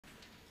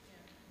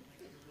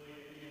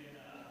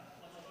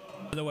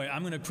By the way,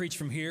 I'm going to preach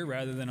from here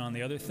rather than on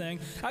the other thing.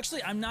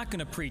 Actually, I'm not going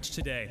to preach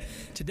today.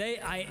 Today,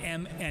 I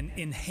am an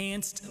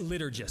enhanced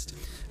liturgist.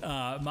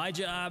 My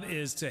job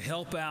is to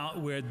help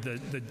out with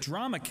the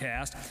drama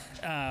cast.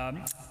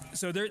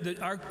 So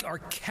our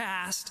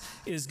cast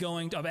is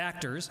going to, of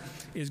actors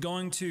is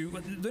going to,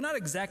 they're not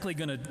exactly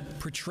going to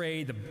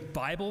portray the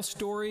Bible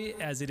story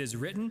as it is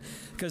written,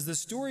 because the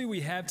story we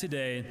have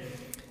today,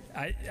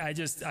 I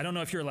don't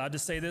know if you're allowed to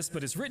say this,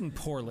 but it's written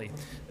poorly.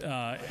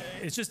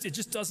 It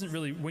just doesn't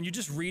really, when you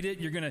just read it,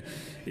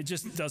 it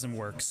just doesn't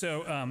work.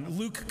 So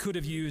Luke could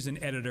have used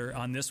an editor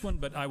on this one,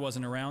 but I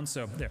wasn't around,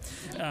 so there.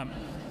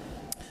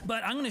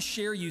 But I'm going to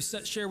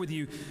share with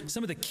you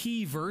some of the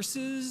key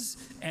verses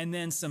and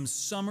then some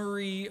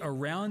summary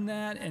around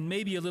that and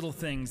maybe a little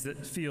things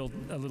that feel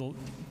a little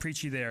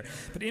preachy there.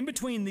 But in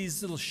between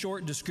these little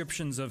short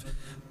descriptions of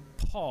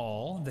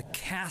Paul, the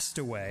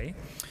castaway,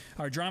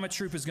 our drama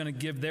troupe is going to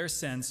give their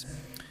sense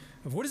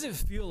of what does it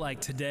feel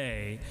like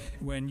today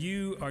when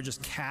you are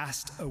just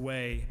cast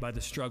away by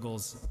the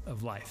struggles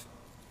of life.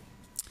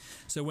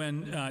 So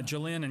when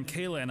Jolene and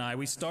Kayla and I,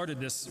 we started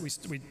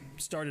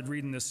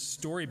reading this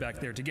story back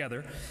there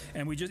together,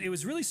 and it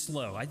was really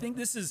slow. I think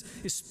this is,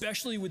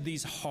 especially with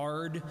these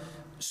hard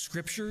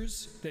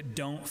scriptures that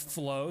don't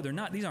flow,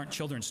 these aren't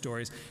children's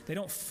stories, they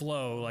don't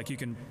flow like you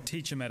can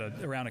teach them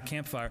around a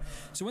campfire.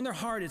 So when they're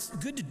hard, it's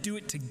good to do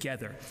it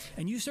together.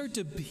 And you start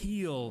to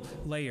peel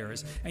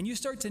layers, and you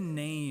start to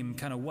name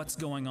kind of what's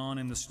going on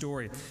in the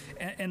story.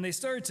 And they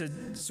started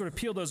to sort of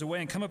peel those away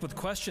and come up with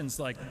questions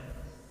like,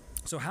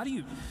 so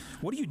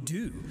what do you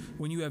do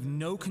when you have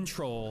no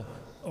control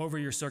over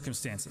your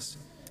circumstances?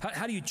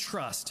 How do you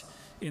trust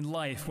in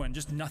life when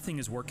just nothing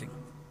is working?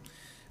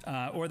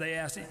 Or they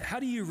asked, how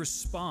do you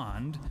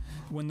respond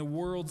when the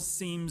world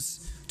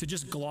seems to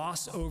just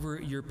gloss over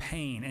your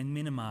pain and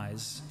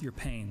minimize your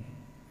pain?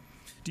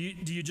 Do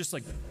you just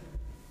like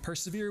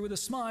persevere with a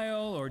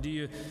smile, or do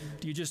you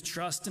just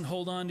trust and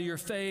hold on to your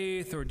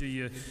faith, or do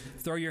you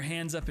throw your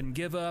hands up and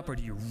give up, or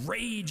do you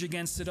rage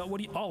against it?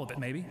 All of it,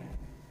 maybe.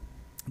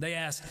 They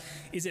ask,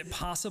 is it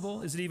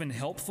possible, is it even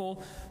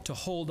helpful to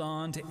hold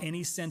on to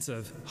any sense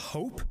of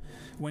hope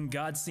when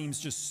God seems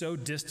just so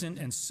distant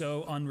and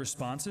so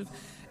unresponsive?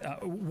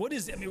 What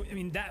is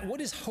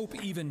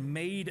hope even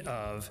made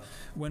of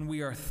when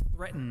we are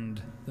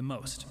threatened the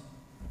most?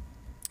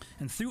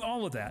 And through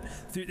all of that,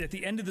 at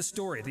the end of the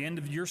story, at the end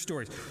of your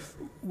stories,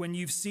 when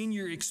you've seen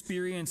your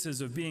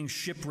experiences of being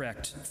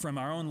shipwrecked from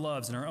our own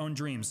loves and our own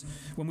dreams,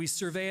 when we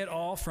survey it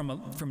all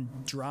from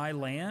dry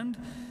land,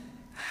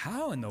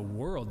 how in the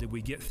world did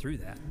we get through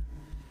that?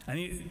 I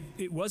mean,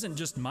 it wasn't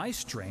just my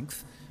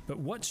strength, but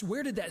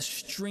where did that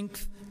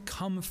strength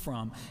come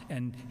from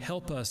and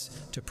help us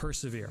to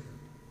persevere?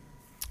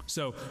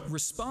 So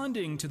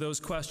responding to those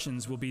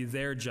questions will be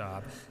their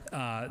job.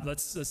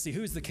 Let's see,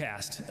 who's the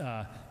cast?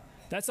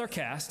 That's our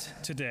cast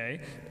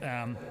today.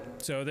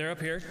 So they're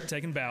up here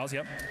taking bows,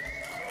 yep.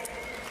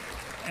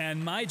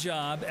 And my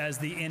job as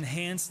the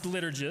enhanced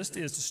liturgist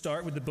is to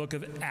start with the book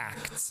of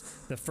Acts,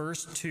 the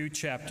first 2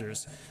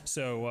 chapters.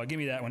 So give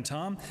me that one,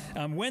 Tom.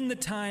 When the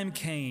time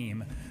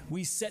came,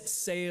 we set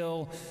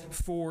sail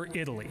for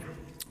Italy.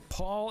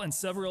 Paul and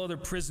several other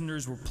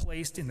prisoners were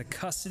placed in the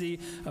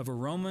custody of a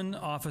Roman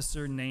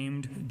officer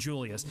named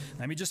Julius.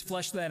 Let me just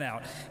flesh that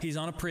out. He's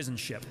on a prison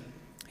ship.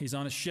 He's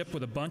on a ship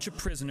with a bunch of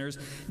prisoners.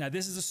 Now,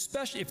 this is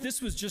if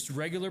this was just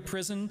regular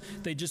prison,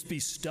 they'd just be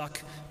stuck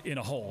in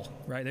a hole,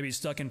 right? They'd be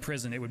stuck in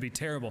prison. It would be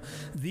terrible.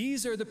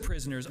 These are the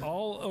prisoners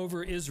all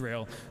over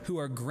Israel who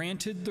are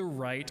granted the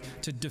right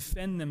to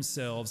defend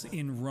themselves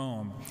in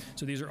Rome.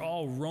 So these are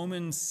all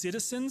Roman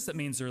citizens. That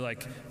means they're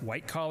like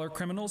white-collar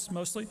criminals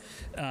mostly.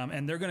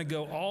 And they're going to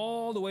go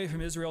all the way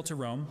from Israel to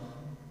Rome.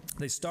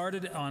 They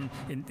started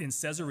in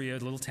Caesarea, a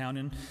little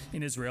town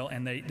in Israel,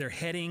 and they're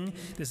heading,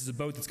 this is a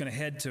boat that's going to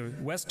head to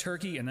West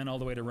Turkey and then all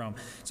the way to Rome.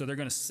 So they're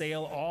going to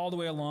sail all the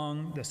way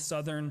along the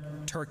southern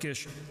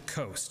Turkish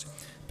coast,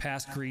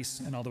 past Greece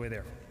and all the way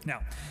there. Now,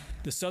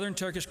 the southern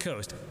Turkish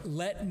coast,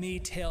 let me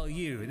tell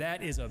you,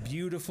 that is a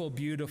beautiful,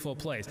 beautiful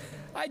place.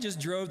 I just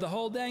drove the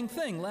whole dang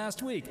thing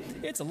last week.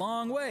 It's a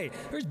long way.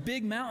 There's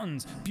big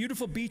mountains,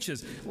 beautiful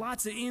beaches,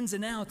 lots of ins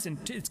and outs, and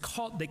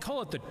they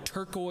call it the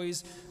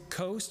turquoise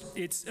coast.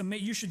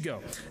 You should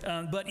go.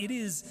 But it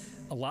is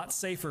a lot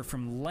safer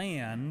from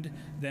land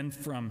than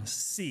from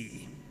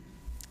sea.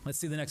 Let's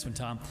see the next one,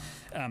 Tom.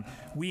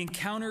 We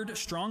encountered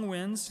strong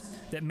winds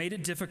that made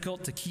it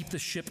difficult to keep the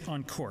ship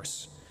on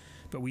course.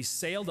 But we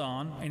sailed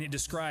on, and it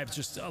describes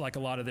just like a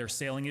lot of their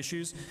sailing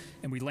issues,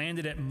 and we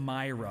landed at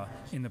Myra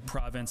in the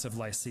province of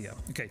Lycia.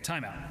 Okay,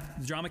 time out.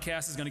 The drama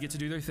cast is going to get to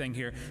do their thing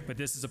here, but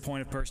this is a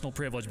point of personal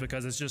privilege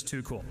because it's just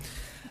too cool.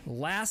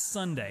 Last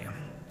Sunday,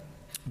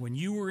 when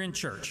you were in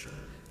church,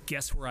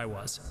 guess where I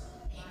was?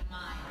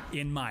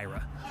 In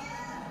Myra.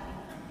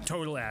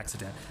 Total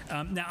accident.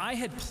 Now, I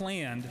had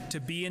planned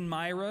to be in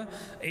Myra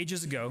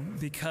ages ago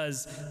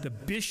because the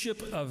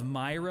bishop of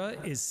Myra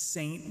is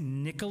St.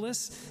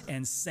 Nicholas,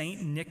 and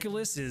St.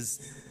 Nicholas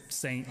is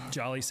St.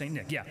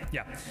 Nick. Yeah.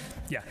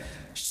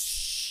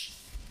 Shh.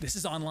 This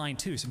is online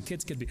too. Some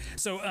kids could be.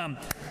 So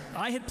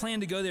I had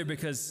planned to go there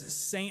because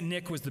St.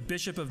 Nick was the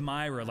bishop of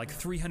Myra like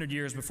 300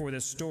 years before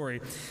this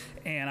story.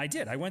 And I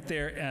did. I went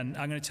there, and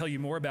I'm going to tell you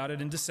more about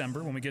it in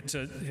December when we get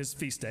to his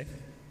feast day.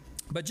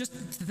 But just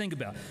to think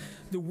about,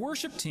 the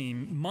worship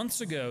team months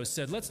ago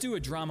said, let's do a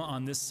drama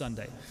on this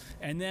Sunday.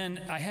 And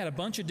then I had a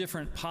bunch of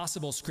different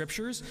possible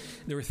scriptures.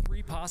 There were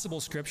 3 possible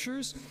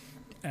scriptures.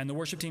 And the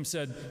worship team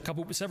said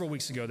several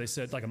weeks ago, they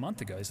said, like a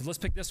month ago, they said, let's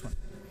pick this one.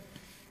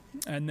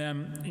 And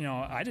then,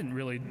 I didn't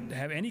really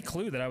have any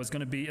clue that I was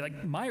going to be, like,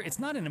 it's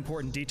not an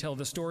important detail of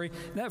the story.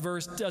 That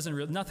verse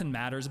nothing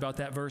matters about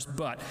that verse.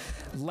 But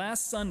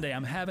last Sunday,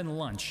 I'm having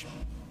lunch.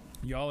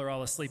 Y'all are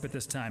all asleep at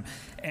this time.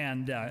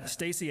 And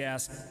Stacy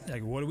asked,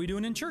 like, what are we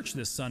doing in church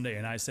this Sunday?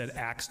 And I said,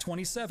 Acts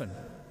 27.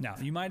 Now,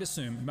 you might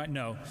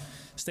know,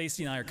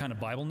 Stacy and I are kind of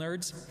Bible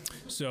nerds.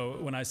 So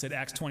when I said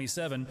Acts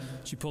 27,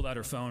 she pulled out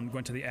her phone,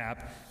 went to the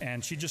app,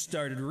 and she just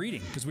started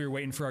reading because we were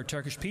waiting for our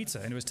Turkish pizza,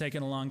 and it was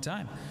taking a long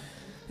time.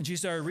 And she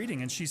started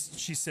reading, and she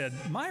said,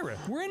 Myra,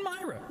 we're in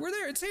Myra. We're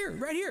there. It's here,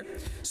 right here.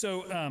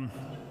 So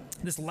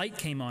this light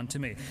came on to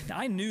me. Now,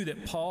 I knew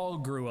that Paul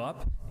grew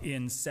up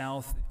in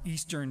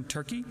southeastern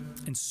Turkey,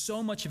 and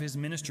so much of his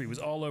ministry was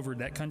all over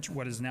that country,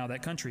 what is now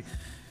that country.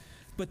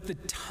 But the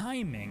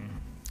timing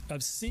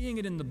of seeing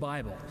it in the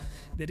Bible,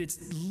 that it's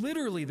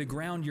literally the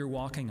ground you're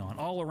walking on,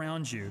 all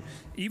around you,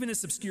 even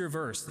this obscure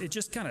verse, it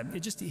just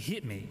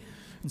hit me.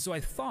 And so I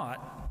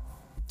thought,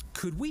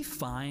 could we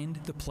find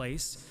the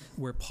place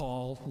where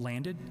Paul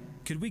landed?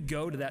 Could we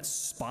go to that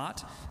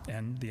spot?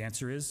 And the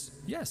answer is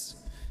yes.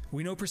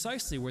 We know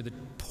precisely where the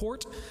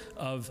port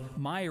of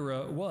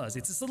Myra was.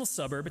 It's this little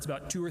suburb. It's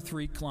about 2 or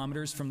 3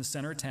 kilometers from the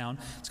center of town.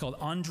 It's called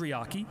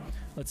Andriaki.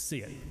 Let's see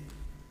it.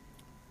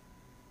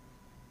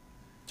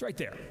 It's right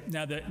there.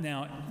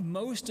 Now,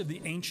 most of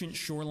the ancient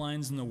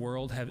shorelines in the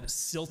world have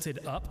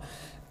silted up.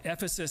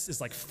 Ephesus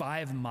is like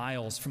 5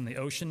 miles from the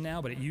ocean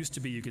now, but it used to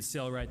be you could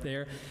sail right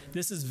there.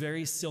 This is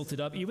very silted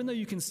up, even though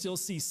you can still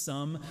see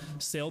some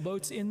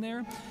sailboats in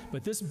there.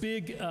 But this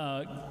big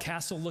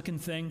castle-looking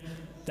thing,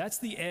 that's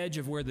the edge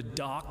of where the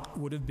dock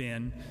would have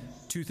been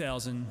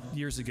 2,000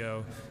 years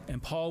ago,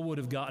 and Paul would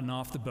have gotten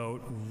off the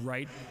boat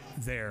right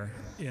there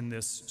in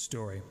this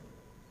story.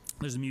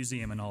 There's a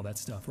museum and all that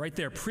stuff. Right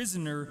there,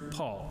 Prisoner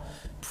Paul.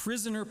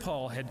 Prisoner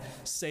Paul had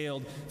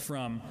sailed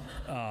from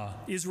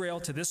Israel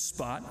to this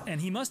spot,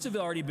 and he must have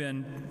already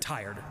been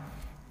tired,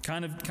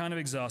 kind of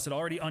exhausted,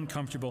 already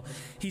uncomfortable.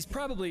 He's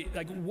probably,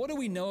 like, what do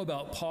we know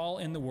about Paul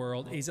in the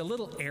world? He's a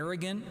little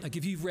arrogant. Like,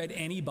 if you've read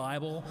any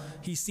Bible,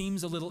 he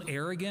seems a little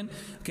arrogant.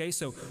 Okay,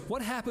 so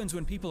what happens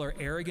when people are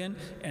arrogant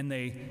and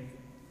they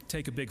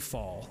take a big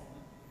fall?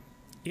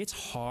 It's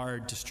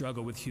hard to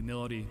struggle with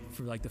humility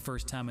for like the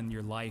first time in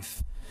your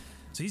life.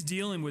 So he's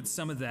dealing with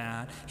some of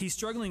that. He's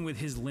struggling with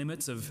his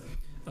limits of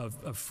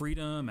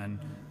freedom and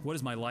what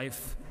is my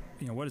life,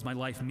 what does my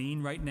life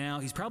mean right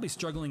now? He's probably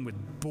struggling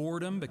with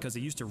boredom because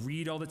he used to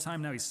read all the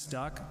time. Now he's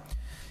stuck.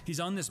 He's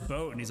on this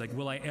boat and he's like,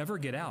 will I ever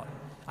get out?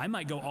 I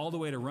might go all the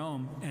way to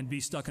Rome and be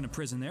stuck in a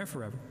prison there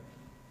forever.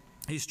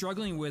 He's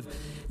struggling with,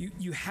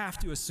 you have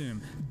to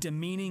assume,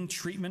 demeaning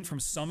treatment from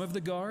some of the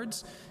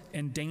guards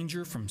and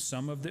danger from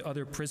some of the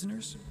other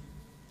prisoners.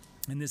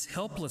 And this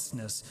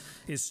helplessness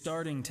is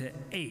starting to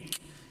ache.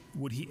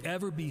 Would he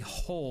ever be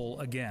whole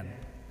again?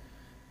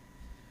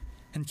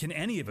 And can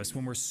any of us,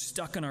 when we're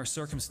stuck in our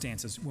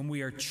circumstances, when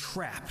we are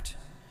trapped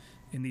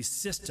in these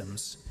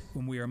systems,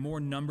 when we are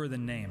more number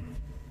than name,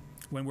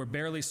 when we're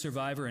barely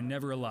survivor and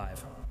never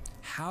alive,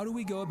 how do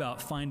we go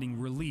about finding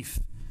relief?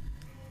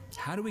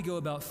 How do we go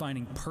about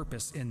finding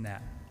purpose in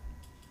that?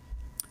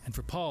 And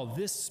for Paul,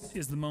 this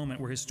is the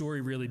moment where his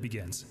story really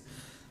begins.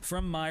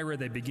 From Myra,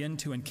 they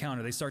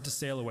start to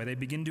sail away. They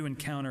begin to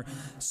encounter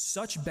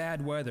such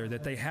bad weather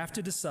that they have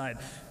to decide,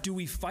 do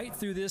we fight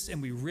through this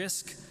and we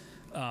risk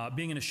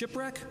being in a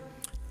shipwreck?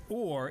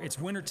 Or it's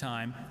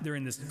wintertime, they're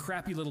in this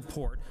crappy little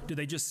port. Do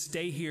they just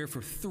stay here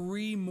for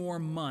 3 more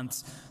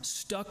months,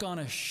 stuck on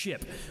a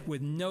ship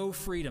with no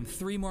freedom,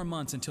 3 more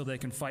months until they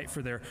can fight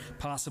for their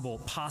possible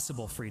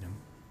freedom?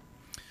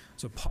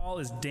 So Paul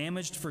is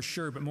damaged for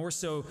sure, but more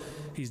so,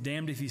 he's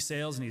damned if he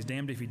sails and he's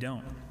damned if he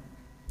don't.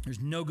 There's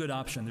no good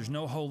option. There's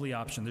no holy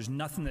option. There's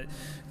nothing that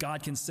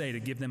God can say to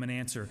give them an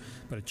answer,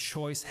 but a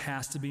choice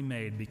has to be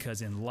made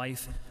because in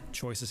life,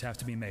 choices have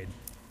to be made.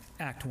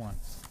 Act 1.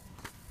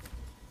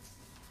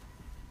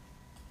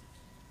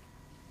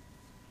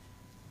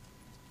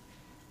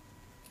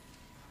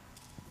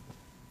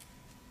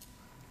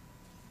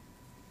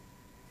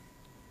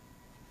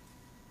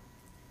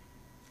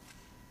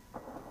 Oh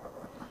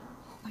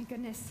my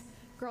goodness.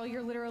 Girl,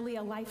 you're literally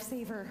a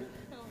lifesaver.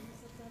 Oh, I'm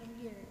so glad I'm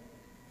here.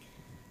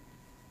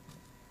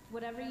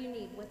 Whatever you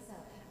need, what's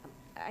up?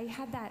 I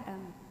had that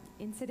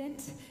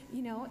incident,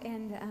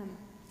 and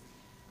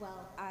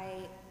Well,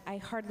 I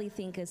hardly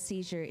think a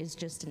seizure is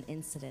just an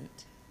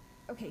incident.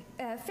 okay,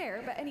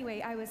 fair, but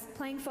anyway, I was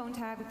playing phone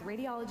tag with the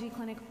radiology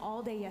clinic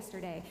all day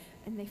yesterday.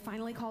 and they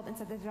finally called and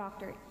said that the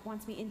doctor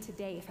wants me in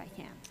today if I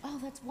can. Oh,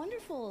 that's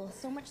wonderful.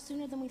 So much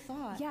sooner than we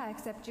thought. Yeah,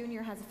 except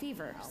Junior has a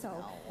fever, so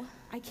no.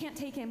 I can't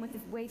take him with the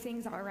way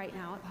things are right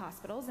now at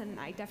hospitals, and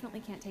I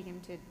definitely can't take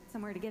him to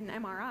somewhere to get an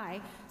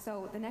MRI,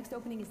 so the next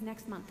opening is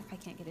next month if I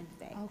can't get in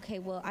today. Okay,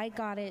 well, I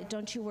got it.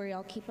 Don't you worry.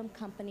 I'll keep him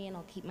company, and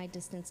I'll keep my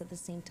distance at the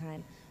same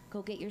time.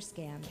 Go get your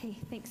scan. Okay,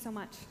 thanks so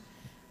much.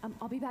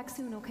 I'll be back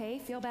soon, okay?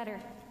 Feel better.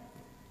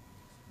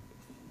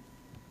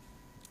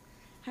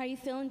 How are you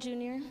feeling,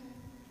 Junior?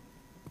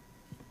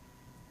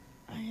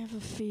 I have a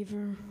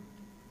fever.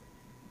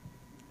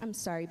 I'm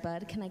sorry,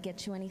 bud. Can I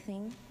get you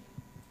anything?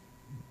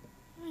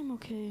 I'm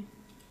okay.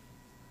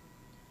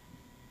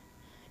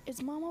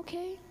 Is Mom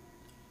okay?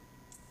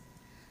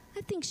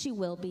 I think she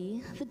will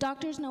be. The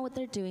doctors know what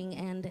they're doing,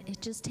 and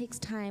it just takes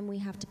time. We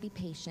have to be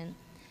patient.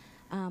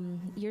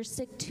 You're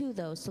sick too,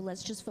 though, so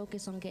let's just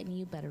focus on getting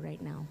you better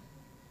right now.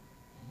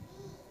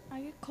 I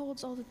get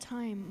colds all the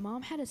time.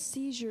 Mom had a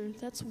seizure.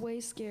 That's way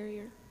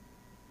scarier.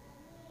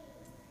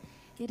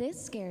 It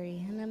is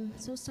scary, and I'm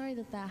so sorry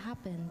that that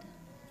happened.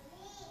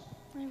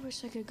 I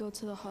wish I could go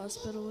to the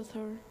hospital with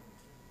her.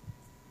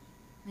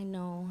 I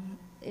know.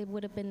 It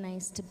would have been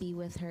nice to be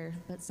with her,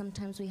 but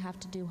sometimes we have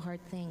to do hard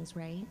things,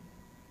 right?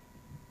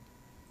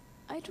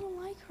 I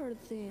don't like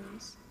hard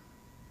things.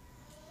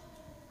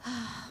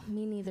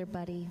 Me neither,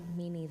 buddy.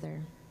 Me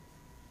neither.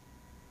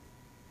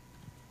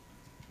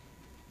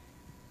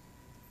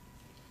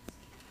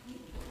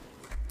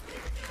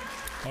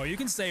 Oh, you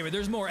can save it.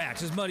 There's more acts.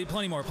 There's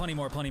plenty more.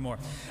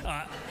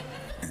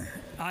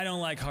 I don't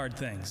like hard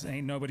things.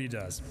 Ain't nobody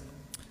does.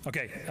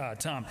 Okay,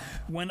 Tom.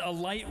 When a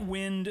light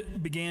wind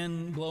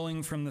began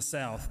blowing from the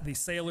south, the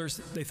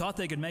sailors, they thought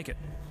they could make it.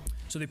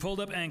 So they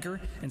pulled up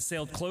anchor and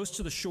sailed close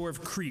to the shore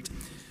of Crete.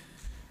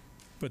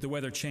 But the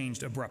weather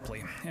changed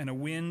abruptly, and a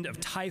wind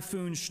of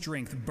typhoon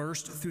strength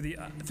burst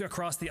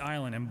across the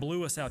island and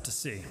blew us out to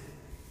sea.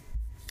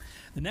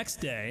 The next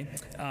day,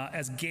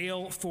 as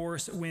gale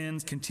force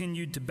winds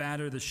continued to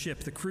batter the ship,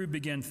 the crew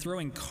began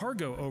throwing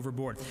cargo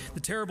overboard. The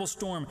terrible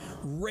storm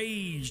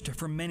raged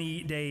for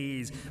many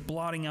days,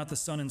 blotting out the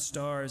sun and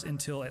stars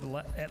until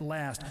at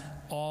last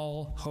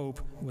all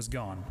hope was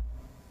gone.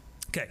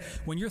 Okay,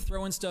 when you're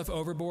throwing stuff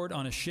overboard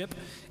on a ship,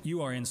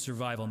 you are in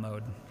survival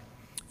mode.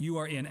 You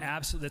are in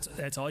absolute,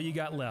 that's all you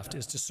got left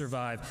is to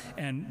survive,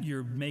 and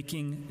you're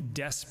making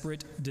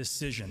desperate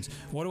decisions.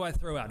 What do I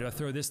throw out? Do I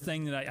throw this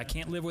thing that I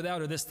can't live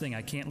without, or this thing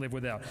I can't live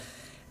without?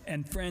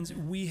 And friends,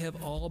 we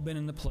have all been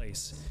in the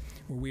place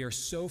where we are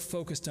so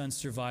focused on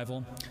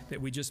survival that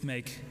we just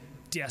make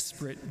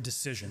desperate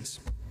decisions.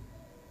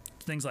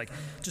 Things like,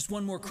 just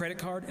one more credit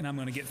card and I'm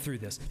going to get through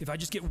this. If I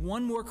just get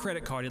one more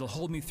credit card, it'll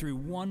hold me through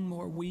one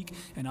more week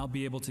and I'll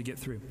be able to get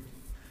through.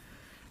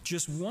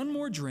 Just one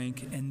more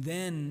drink, and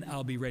then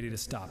I'll be ready to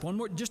stop. One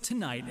more, just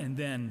tonight, and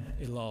then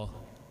it'll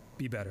all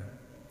be better.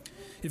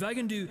 If I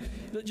can do,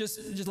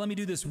 just let me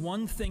do this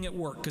one thing at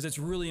work, because it's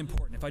really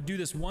important. If I do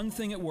this one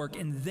thing at work,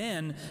 and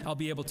then I'll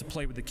be able to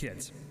play with the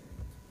kids.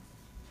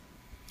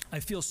 I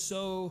feel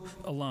so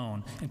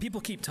alone, and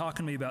people keep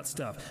talking to me about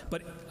stuff.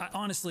 But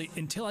honestly,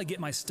 until I get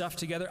my stuff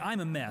together,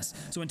 I'm a mess.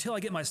 So until I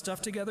get my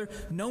stuff together,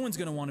 no one's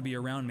going to want to be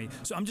around me.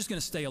 So I'm just going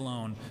to stay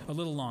alone a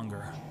little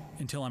longer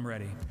until I'm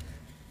ready.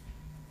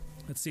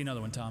 Let's see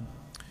another one, Tom.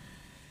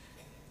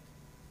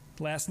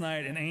 Last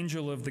night, an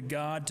angel of the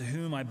God to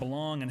whom I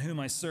belong and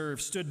whom I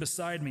serve stood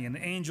beside me, and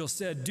the angel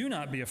said, "Do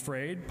not be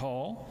afraid,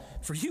 Paul,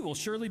 for you will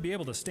surely be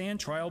able to stand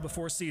trial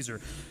before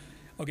Caesar."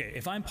 Okay,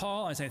 if I'm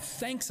Paul, I say,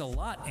 "Thanks a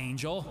lot,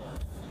 angel.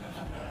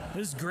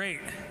 This is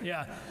great."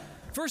 Yeah.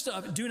 First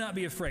off, do not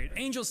be afraid.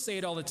 Angels say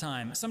it all the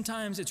time.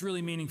 Sometimes it's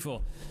really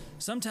meaningful.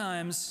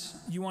 Sometimes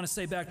you want to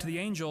say back to the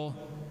angel,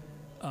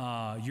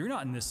 "You're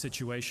not in this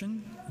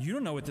situation. You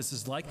don't know what this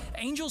is like."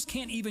 Angels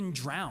can't even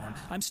drown.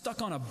 I'm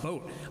stuck on a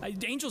boat.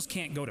 Angels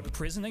can't go to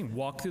prison. They can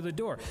walk through the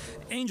door.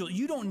 Angel,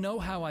 you don't know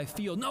how I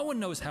feel. No one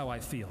knows how I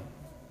feel.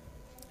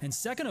 And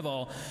second of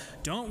all,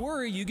 don't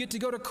worry, you get to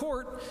go to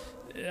court.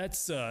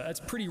 That's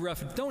pretty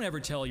rough. Don't ever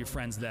tell your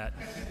friends that.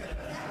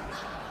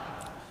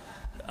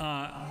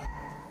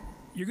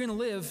 You're going to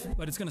live,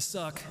 but it's going to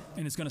suck,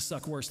 and it's going to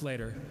suck worse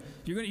later.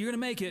 You're going to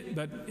make it,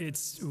 but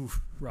it's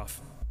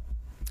rough.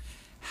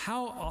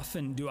 How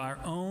often do our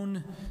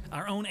own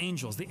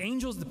angels,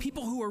 the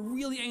people who are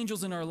really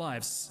angels in our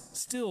lives,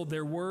 still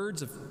their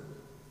words of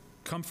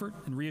comfort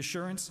and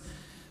reassurance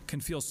can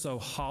feel so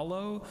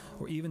hollow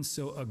or even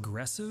so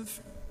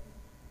aggressive?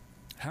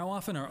 How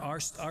often are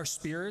our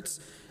spirits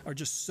are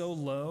just so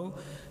low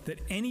that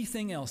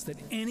anything else that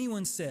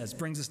anyone says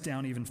brings us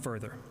down even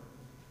further?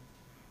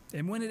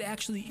 And when it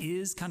actually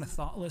is kind of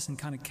thoughtless and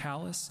kind of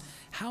callous,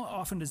 how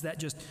often does that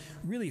just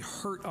really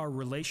hurt our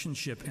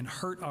relationship and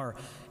hurt our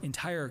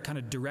entire kind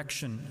of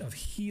direction of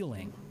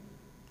healing?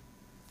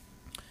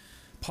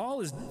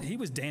 Paul he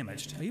was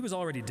damaged. He was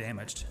already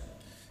damaged.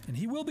 And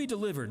he will be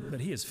delivered, but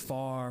he is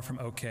far from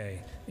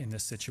okay in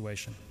this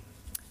situation.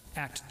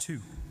 Act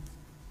 2.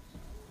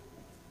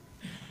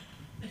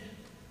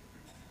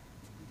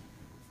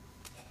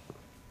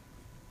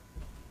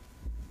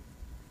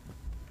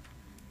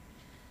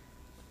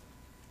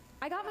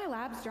 I got my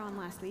labs drawn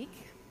last week.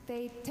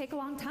 They take a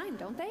long time,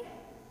 don't they?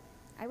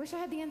 I wish I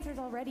had the answers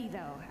already,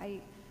 though. I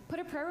put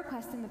a prayer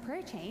request in the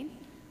prayer chain.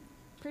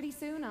 Pretty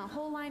soon, a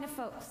whole line of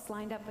folks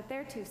lined up with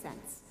their 2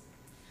 cents.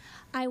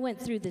 I went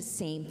through the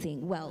same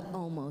thing, well,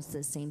 almost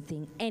the same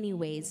thing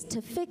anyways,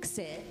 to fix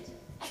it.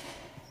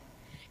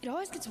 It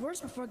always gets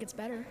worse before it gets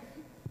better.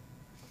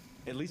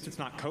 At least it's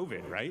not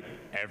COVID, right?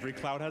 Every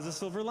cloud has a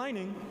silver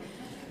lining.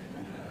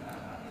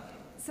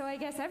 So I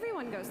guess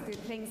everyone goes through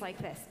things like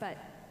this, but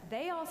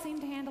they all seem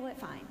to handle it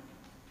fine.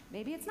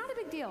 Maybe it's not a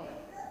big deal.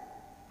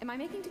 Am I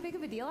making too big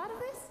of a deal out of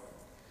this?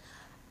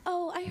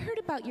 Oh, I heard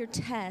about your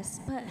tests,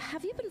 but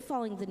have you been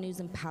following the news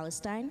in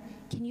Palestine?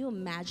 Can you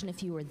imagine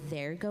if you were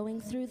there going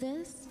through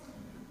this?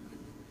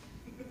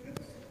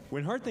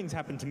 When hard things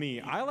happen to me,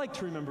 I like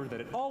to remember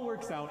that it all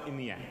works out in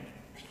the end.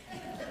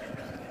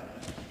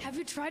 Have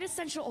you tried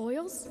essential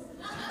oils?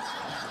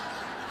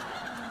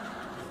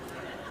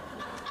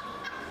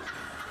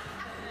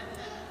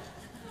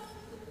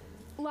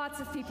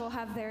 Lots of people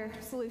have their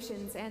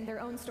solutions and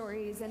their own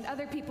stories and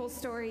other people's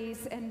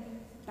stories, and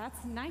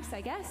that's nice,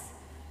 I guess.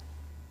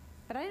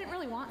 But I didn't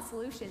really want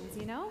solutions,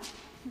 you know?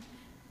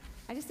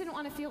 I just didn't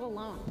want to feel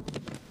alone.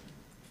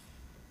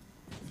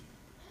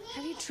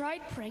 Have you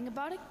tried praying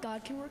about it?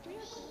 God can work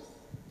miracles.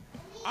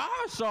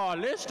 I saw a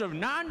list of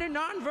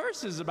 99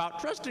 verses about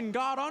trusting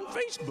God on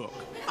Facebook.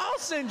 I'll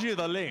send you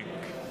the link.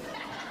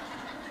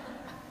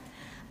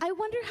 I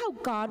wonder how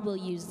God will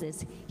use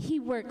this. He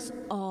works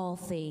all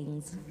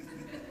things.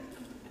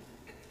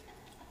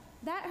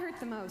 That hurt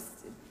the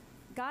most.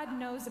 God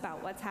knows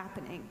about what's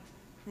happening,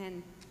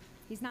 and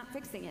He's not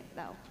fixing it,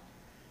 though.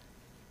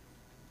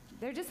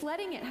 They're just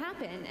letting it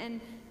happen,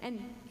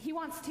 and He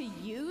wants to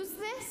use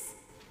this?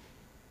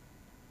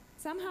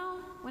 Somehow,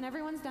 when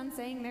everyone's done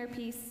saying their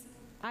piece,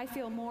 I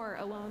feel more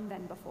alone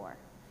than before.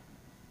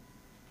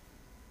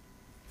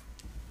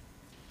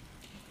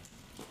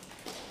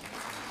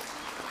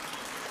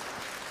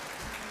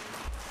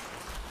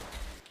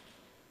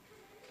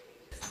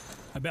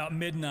 About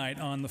midnight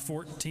on the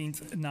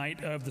 14th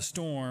night of the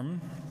storm,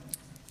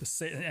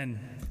 and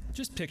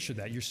just picture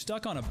that. You're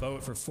stuck on a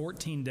boat for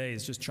 14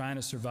 days just trying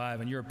to survive,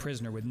 and you're a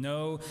prisoner with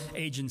no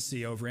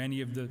agency over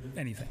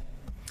anything.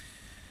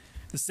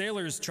 The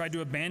sailors tried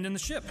to abandon the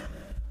ship.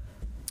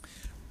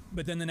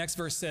 But then the next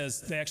verse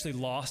says they actually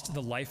lost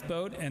the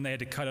lifeboat and they had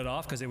to cut it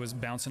off because it was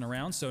bouncing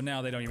around. So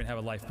now they don't even have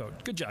a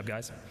lifeboat. Good job,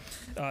 guys.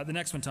 The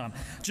next one, Tom.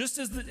 Just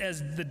as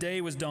the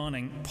day was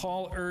dawning,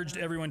 Paul urged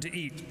everyone to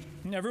eat.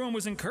 And everyone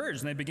was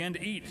encouraged and they began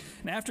to eat.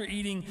 And after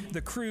eating,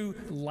 the crew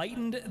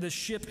lightened the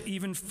ship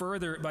even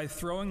further by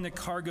throwing the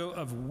cargo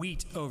of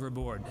wheat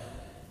overboard.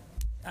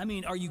 I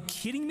mean, are you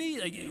kidding me?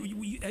 Like, do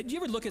you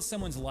ever look at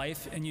someone's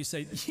life and you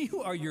say,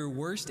 you are your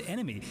worst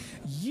enemy?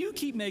 You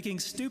keep making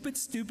stupid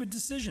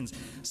decisions.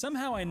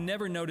 Somehow I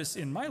never notice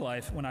in my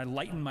life when I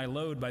lighten my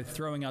load by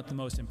throwing out the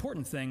most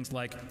important things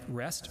like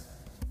rest.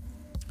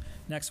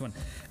 Next one.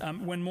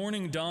 When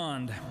morning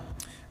dawned,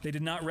 they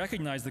did not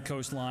recognize the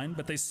coastline,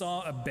 but they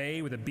saw a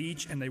bay with a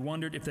beach, and they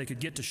wondered if they could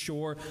get to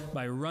shore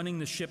by running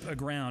the ship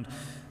aground.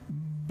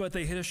 But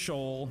they hit a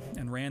shoal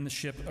and ran the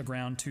ship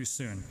aground too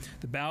soon.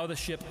 The bow of the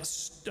ship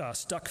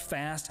stuck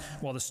fast,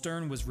 while the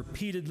stern was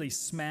repeatedly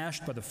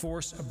smashed by the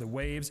force of the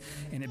waves,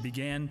 and it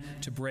began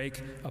to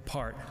break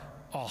apart.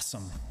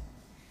 Awesome.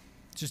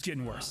 It's just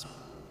getting worse.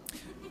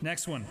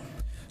 Next one.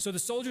 So the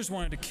soldiers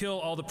wanted to kill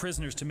all the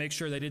prisoners to make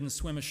sure they didn't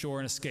swim ashore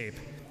and escape.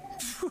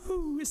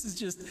 This is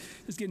just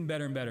getting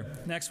better and better.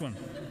 Next one.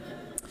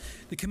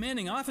 The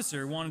commanding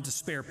officer wanted to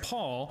spare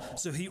Paul,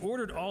 so he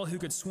ordered all who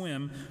could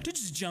swim to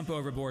just jump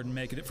overboard and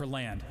make it for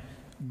land.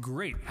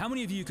 Great. How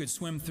many of you could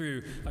swim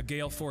through a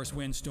gale force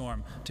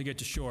windstorm to get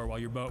to shore while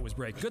your boat was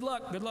breaking? Good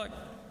luck, good luck.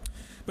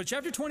 But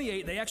chapter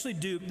 28, they actually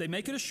do, they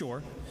make it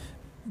ashore,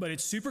 but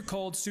it's super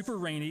cold, super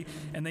rainy,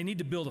 and they need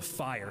to build a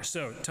fire.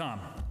 So,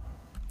 Tom,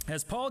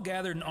 as Paul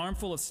gathered an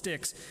armful of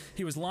sticks,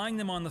 he was lying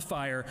them on the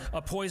fire.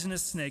 A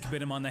poisonous snake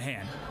bit him on the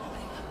hand.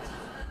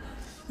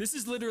 This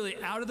is literally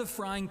out of the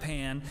frying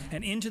pan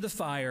and into the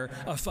fire,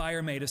 a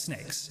fire made of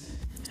snakes.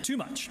 Too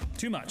much.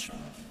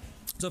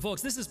 So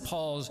folks, this is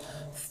Paul's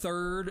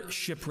third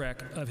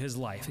shipwreck of his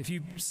life. If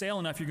you sail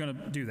enough, you're going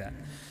to do that.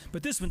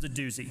 But this one's a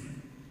doozy.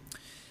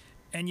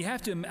 And you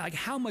have to, like,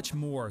 how much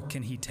more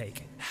can he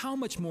take? How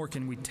much more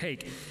can we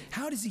take?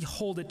 How does he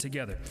hold it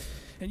together?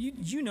 And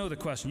you know the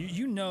question.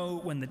 You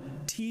know when the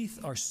teeth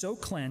are so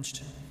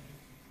clenched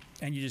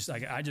and you just,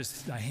 like,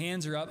 my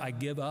hands are up, I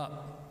give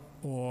up.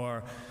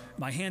 Or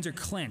my hands are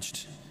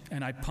clenched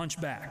and I punch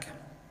back.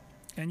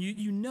 And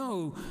you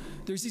know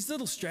there's these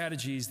little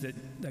strategies that,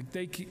 like,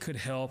 they could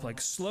help, like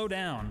slow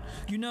down.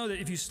 You know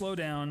that if you slow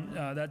down,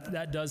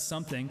 that does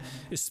something,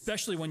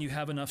 especially when you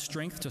have enough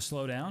strength to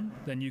slow down,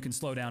 then you can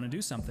slow down and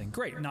do something.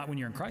 Great, not when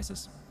you're in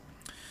crisis.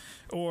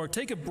 Or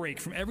take a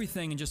break from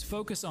everything and just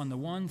focus on the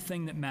one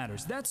thing that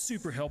matters. That's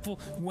super helpful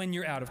when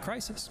you're out of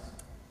crisis.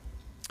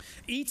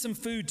 Eat some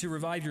food to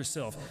revive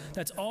yourself.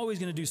 That's always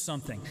going to do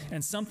something.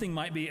 And something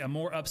might be a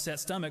more upset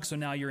stomach, so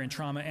now you're in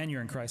trauma and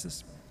you're in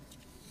crisis.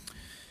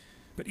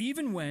 But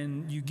even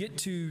when you get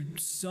to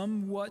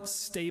somewhat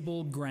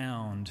stable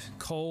ground,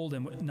 cold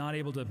and not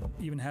able to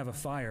even have a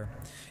fire,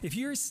 if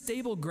you're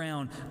stable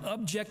ground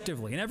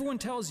objectively, and everyone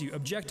tells you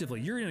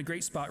objectively, you're in a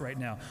great spot right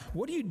now,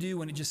 what do you do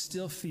when it just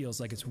still feels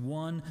like it's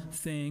one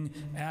thing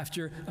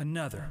after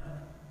another?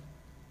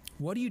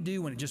 What do you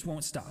do when it just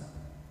won't stop?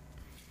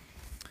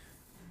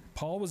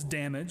 Paul was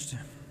damaged.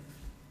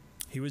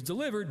 He was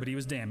delivered, but he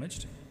was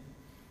damaged.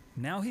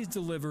 Now he's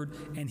delivered,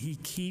 and he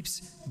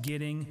keeps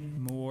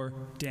getting more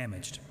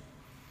damaged.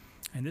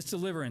 And this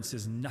deliverance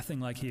is nothing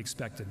like he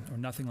expected or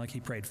nothing like he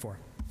prayed for.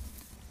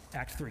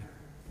 Act 3.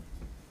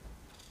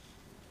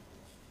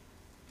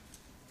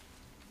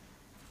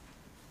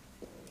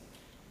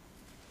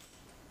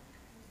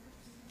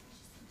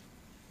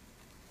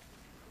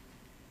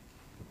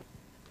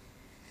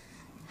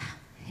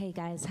 Hey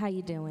guys, how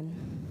you doing?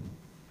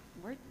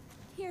 We're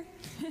here.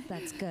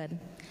 That's good.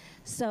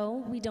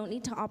 So we don't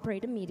need to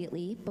operate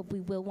immediately, but we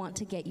will want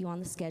to get you on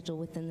the schedule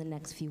within the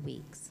next few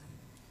weeks.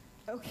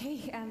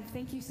 Okay,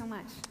 thank you so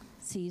much.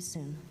 See you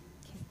soon.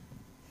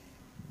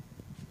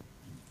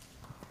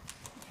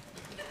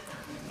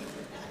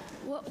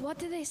 What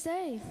did they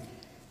say?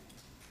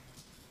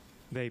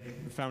 They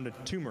found a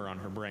tumor on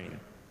her brain.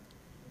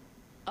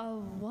 A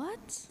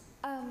what?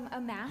 A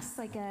mass,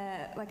 like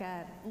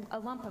a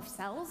lump of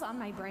cells on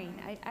my brain.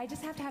 I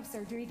just have to have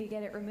surgery to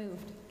get it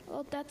removed.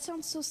 Well, that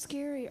sounds so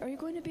scary. Are you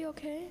going to be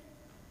okay?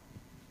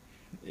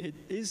 It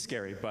is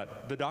scary,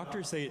 but the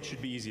doctors say it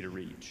should be easy to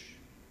reach.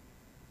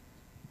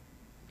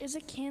 Is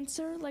it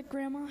cancer like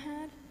Grandma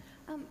had?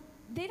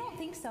 They don't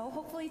think so.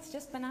 Hopefully it's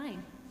just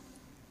benign.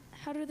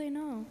 How do they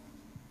know?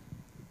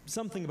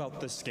 Something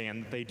about the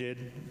scan that they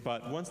did,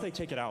 but once they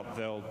take it out,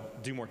 they'll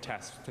do more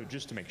tests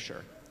just to make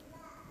sure.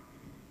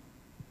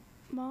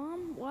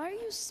 Mom, why are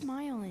you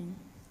smiling?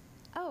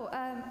 Oh,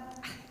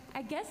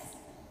 I guess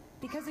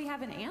because we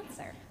have an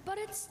answer. But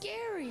it's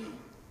scary.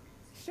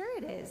 Sure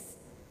it is.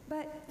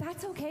 But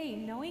that's okay.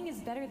 Knowing is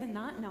better than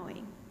not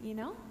knowing, you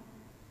know?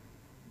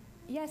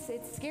 Yes,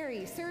 it's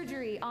scary.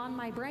 Surgery on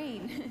my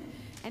brain.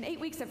 And 8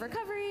 weeks of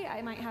recovery,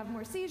 I might have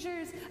more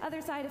seizures,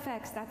 other side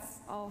effects. That's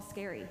all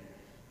scary.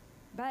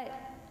 But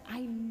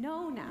I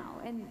know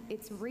now, and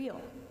it's real.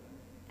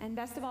 And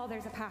best of all,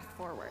 there's a path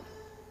forward.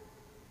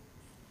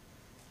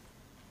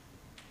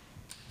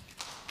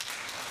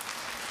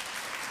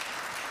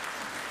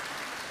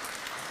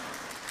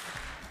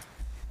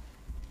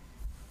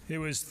 It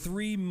was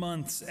 3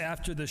 months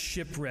after the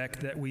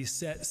shipwreck that we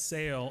set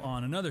sail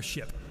on another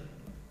ship.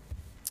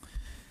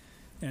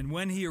 And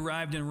when he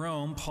arrived in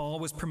Rome, Paul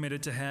was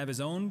permitted to have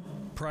his own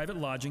private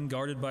lodging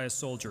guarded by a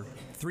soldier.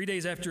 3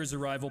 days after his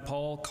arrival,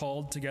 Paul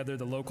called together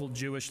the local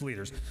Jewish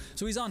leaders.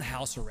 So he's on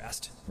house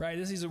arrest, right?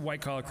 He's a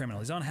white-collar criminal.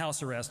 He's on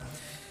house arrest.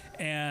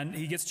 And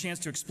he gets a chance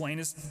to explain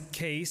his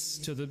case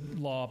to the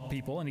law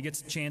people, and he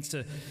gets a chance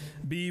to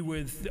be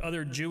with the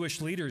other Jewish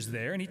leaders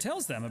there, and he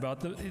tells them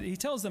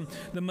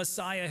the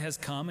Messiah has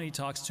come, and he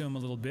talks to them a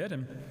little bit,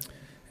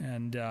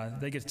 and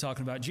they get to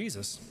talking about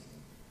Jesus.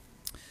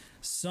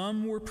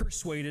 Some were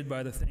persuaded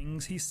by the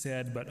things he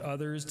said, but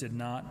others did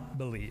not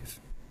believe.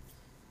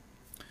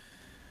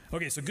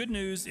 Okay, so good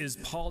news is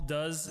Paul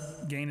does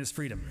gain his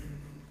freedom.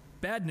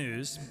 Bad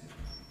news,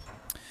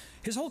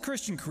 his whole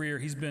Christian career,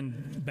 he's been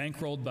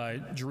bankrolled by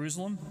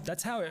Jerusalem.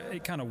 That's how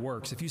it kind of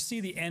works. If you see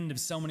the end of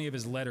so many of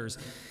his letters,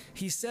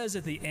 he says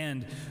at the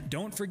end,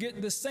 don't forget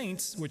the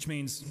saints, which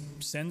means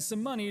send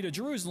some money to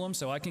Jerusalem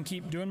so I can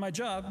keep doing my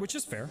job, which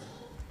is fair.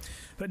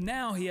 But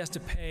now he has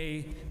to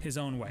pay his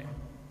own way.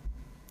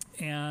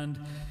 And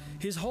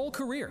his whole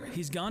career,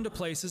 he's gone to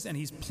places and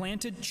he's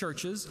planted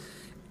churches.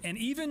 And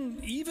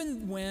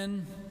even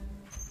when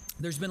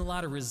there's been a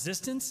lot of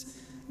resistance,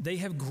 they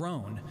have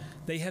grown.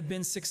 They have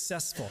been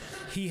successful.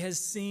 He has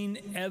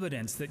seen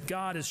evidence that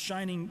God is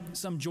shining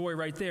some joy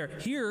right there.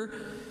 Here,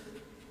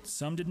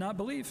 some did not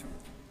believe.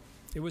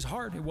 It was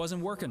hard. It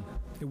wasn't working.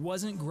 It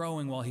wasn't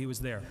growing while he was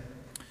there.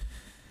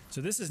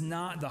 So this is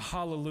not the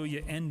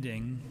hallelujah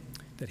ending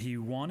that he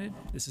wanted.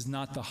 This is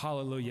not the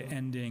hallelujah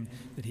ending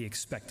that he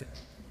expected.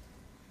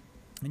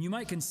 And you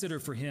might consider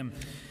for him,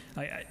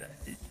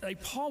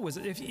 like Paul was,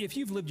 if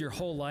you've lived your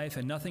whole life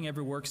and nothing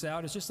ever works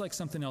out, it's just like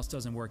something else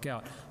doesn't work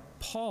out.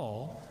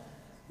 Paul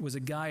was a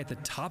guy at the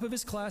top of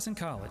his class in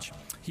college.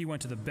 He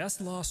went to the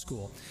best law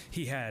school.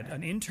 He had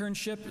an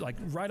internship, like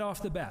right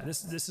off the bat.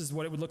 This is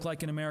what it would look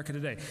like in America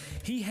today.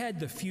 He had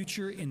the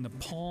future in the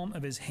palm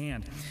of his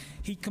hand.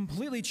 He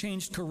completely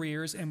changed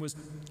careers and was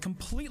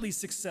completely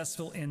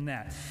successful in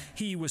that.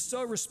 He was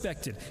so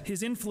respected.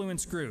 His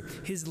influence grew.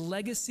 His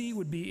legacy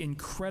would be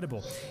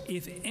incredible.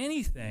 If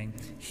anything,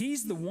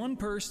 he's the one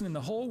person in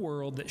the whole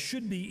world that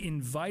should be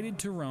invited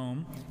to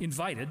Rome,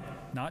 invited,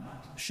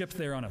 not shipped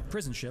there on a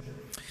prison ship.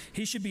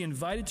 He should be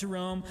invited to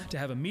Rome to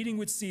have a meeting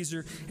with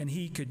Caesar, and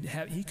he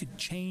could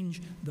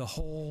change the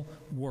whole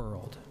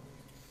world.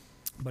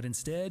 But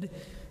instead,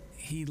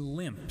 he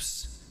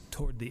limps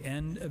toward the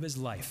end of his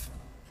life.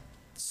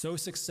 So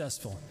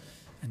successful,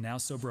 and now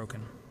so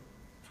broken.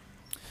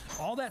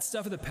 All that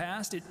stuff of the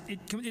past,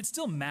 it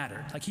still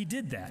mattered. Like he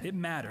did that. It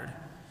mattered.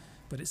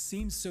 but it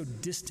seems so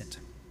distant.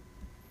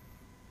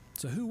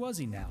 So who was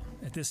he now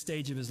at this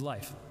stage of his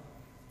life?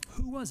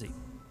 Who was he?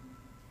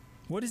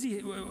 What does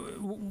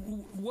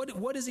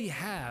he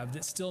have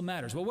that still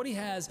matters? Well, what he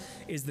has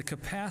is the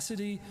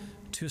capacity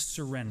to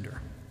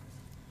surrender.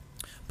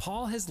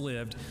 Paul has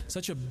lived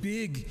such a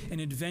big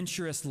and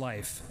adventurous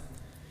life.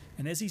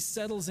 And as he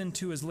settles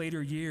into his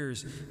later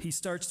years, he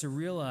starts to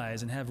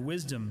realize and have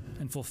wisdom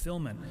and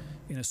fulfillment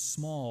in a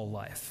small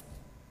life.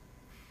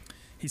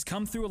 He's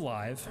come through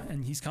alive,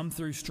 and he's come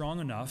through strong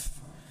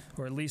enough,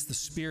 or at least the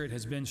Spirit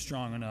has been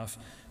strong enough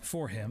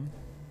for him.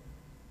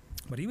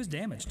 But he was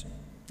damaged.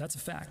 That's a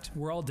fact.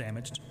 We're all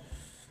damaged,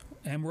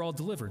 and we're all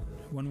delivered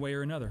one way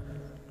or another.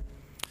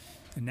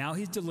 And now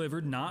he's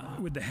delivered not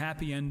with the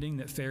happy ending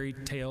that fairy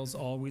tales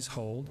always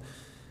hold.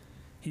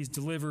 He's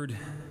delivered,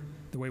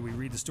 the way we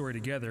read the story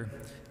together,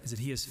 is that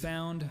he has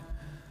found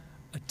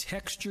a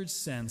textured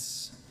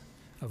sense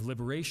of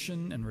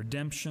liberation and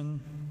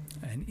redemption,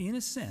 and in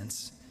a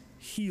sense,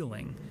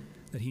 healing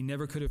that he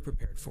never could have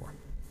prepared for.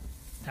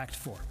 Act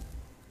 4.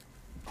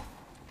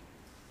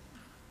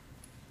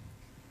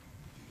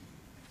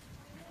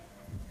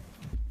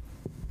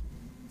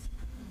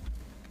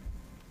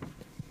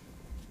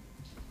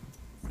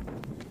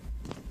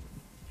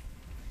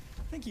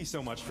 Thank you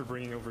so much for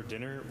bringing over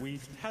dinner. We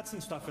had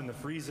some stuff in the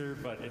freezer,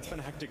 but it's been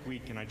a hectic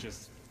week, and I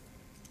just,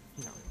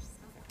 Of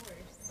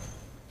course.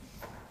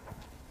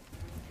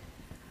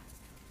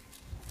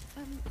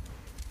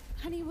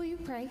 Honey, will you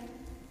pray?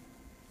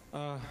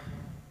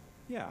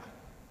 Yeah.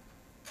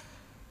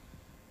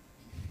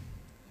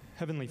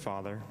 Heavenly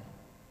Father,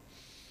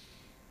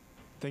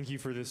 thank you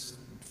for this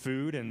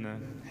food and the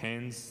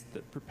hands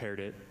that prepared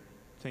it.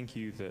 Thank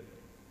you that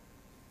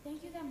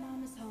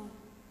Mom is home.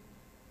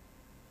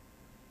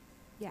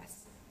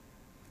 Yes.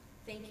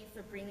 Thank you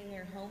for bringing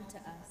her home to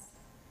us.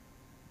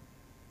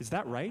 Is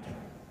that right?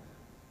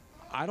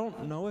 I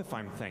don't know if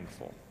I'm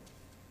thankful.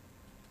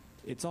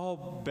 It's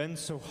all been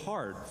so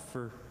hard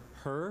for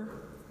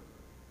her,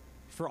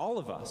 for all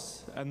of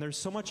us, and there's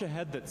so much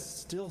ahead that's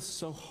still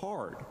so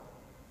hard.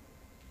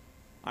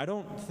 I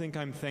don't think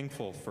I'm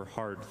thankful for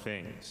hard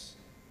things.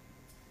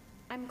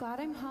 I'm glad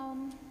I'm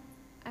home.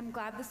 I'm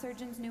glad the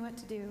surgeons knew what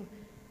to do.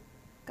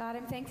 God,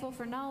 I'm thankful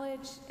for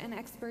knowledge and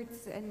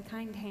experts and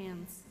kind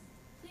hands.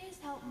 Please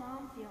help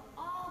Mom feel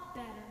all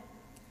better.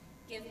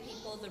 Give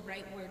people the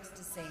right words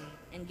to say,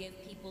 and give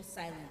people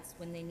silence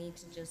when they need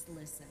to just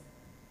listen.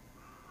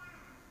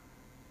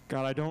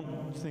 God, I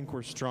don't think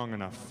we're strong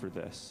enough for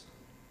this.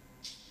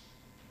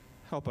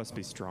 Help us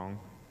be strong.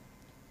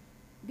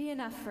 Be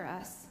enough for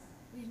us.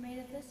 We've made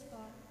it this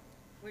far.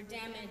 We're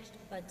damaged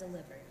but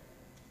delivered.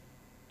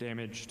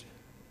 Damaged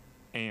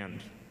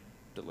and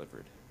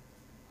delivered.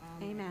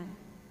 Amen.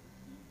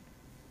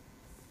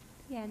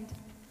 The end.